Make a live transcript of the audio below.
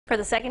For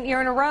the second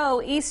year in a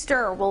row,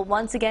 Easter will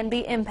once again be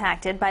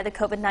impacted by the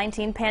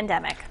COVID-19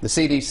 pandemic. The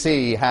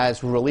CDC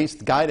has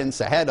released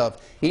guidance ahead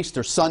of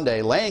Easter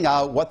Sunday, laying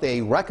out what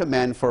they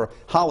recommend for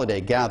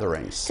holiday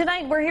gatherings.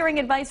 Tonight, we're hearing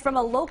advice from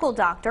a local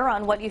doctor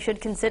on what you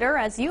should consider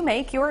as you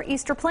make your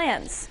Easter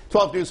plans.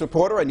 12 News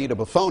reporter Anita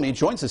Buffoni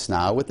joins us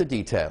now with the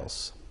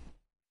details.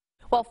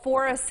 Well,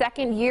 for a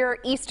second year,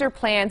 Easter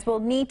plans will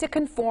need to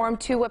conform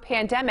to a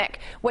pandemic.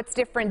 What's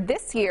different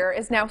this year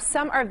is now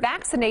some are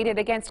vaccinated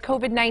against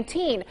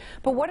COVID-19.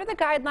 But what are the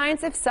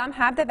guidelines if some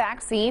have the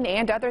vaccine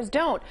and others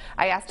don't?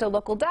 I asked a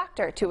local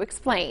doctor to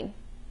explain.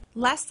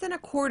 Less than a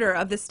quarter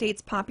of the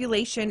state's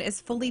population is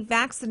fully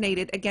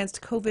vaccinated against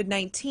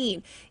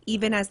COVID-19.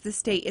 Even as the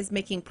state is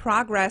making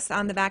progress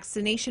on the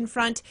vaccination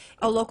front,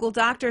 a local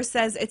doctor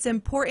says it's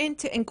important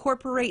to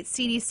incorporate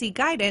CDC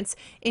guidance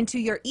into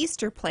your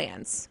Easter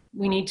plans.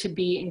 We need to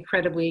be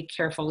incredibly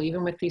careful,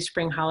 even with these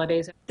spring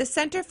holidays. The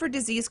Center for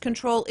Disease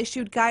Control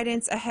issued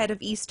guidance ahead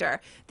of Easter.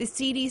 The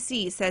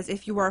CDC says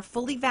if you are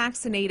fully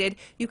vaccinated,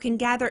 you can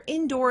gather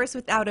indoors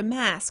without a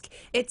mask.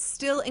 It's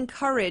still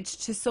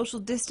encouraged to social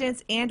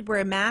distance and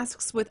wear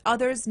masks with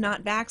others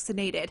not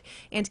vaccinated,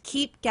 and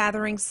keep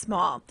gatherings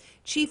small.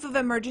 Chief of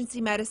Emergency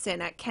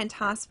Medicine at Kent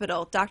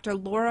Hospital, Dr.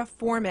 Laura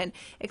Foreman,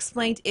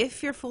 explained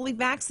if you're fully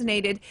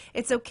vaccinated,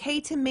 it's okay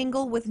to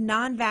mingle with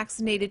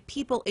non-vaccinated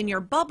people in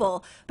your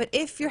bubble, but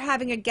if you're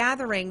having a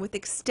gathering with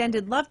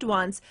extended loved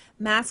ones,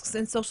 masks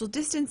and social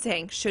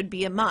distancing should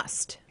be a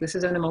must. This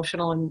is an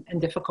emotional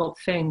and difficult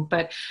thing,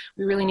 but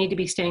we really need to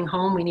be staying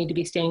home. We need to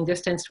be staying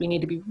distanced. We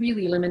need to be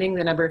really limiting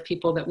the number of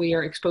people that we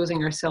are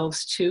exposing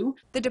ourselves to.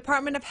 The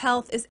Department of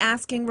Health is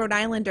asking Rhode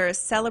Islanders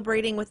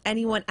celebrating with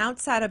anyone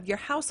outside of your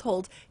household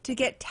to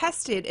get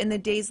tested in the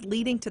days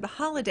leading to the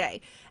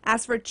holiday.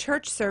 As for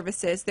church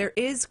services, there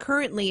is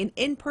currently an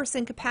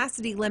in-person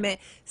capacity limit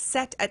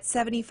set at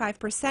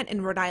 75%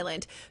 in Rhode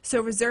Island, so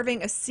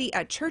reserving a seat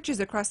at churches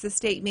across the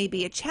state may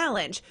be a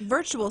challenge.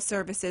 Virtual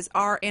services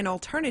are an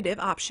alternative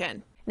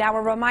option. Now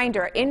a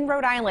reminder, in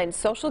Rhode Island,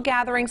 social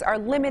gatherings are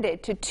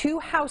limited to 2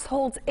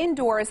 households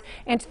indoors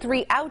and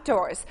 3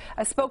 outdoors.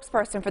 A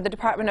spokesperson for the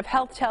Department of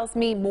Health tells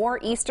me more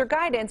Easter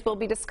guidance will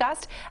be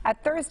discussed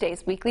at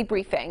Thursday's weekly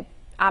briefing.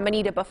 I'm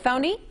Anita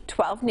Buffoni,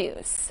 12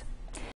 News.